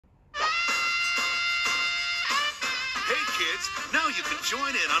kids. Now you can join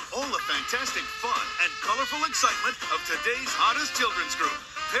in on all the fantastic fun and colorful excitement of today's hottest children's group,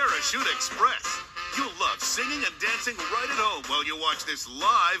 Parachute Express. You'll love singing and dancing right at home while you watch this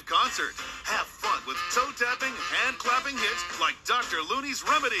live concert. Have fun with toe-tapping, hand-clapping hits like Dr. Looney's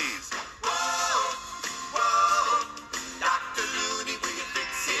Remedies. Whoa, whoa, Dr. Looney, will you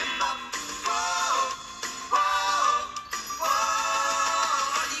fix him up? Whoa, whoa,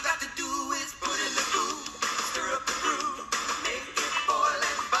 whoa. All you got to do is put in the glue, stir up the brew, make it boil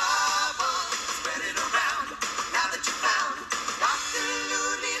and bubble, spread it around. Now that you found Dr.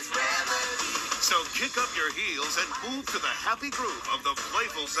 Looney's Remedy. So kick up your heels and move to the happy groove of the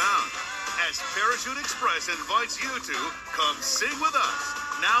playful sound as Parachute Express invites you to come sing with us,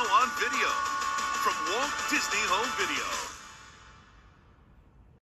 now on video, from Walt Disney Home Video.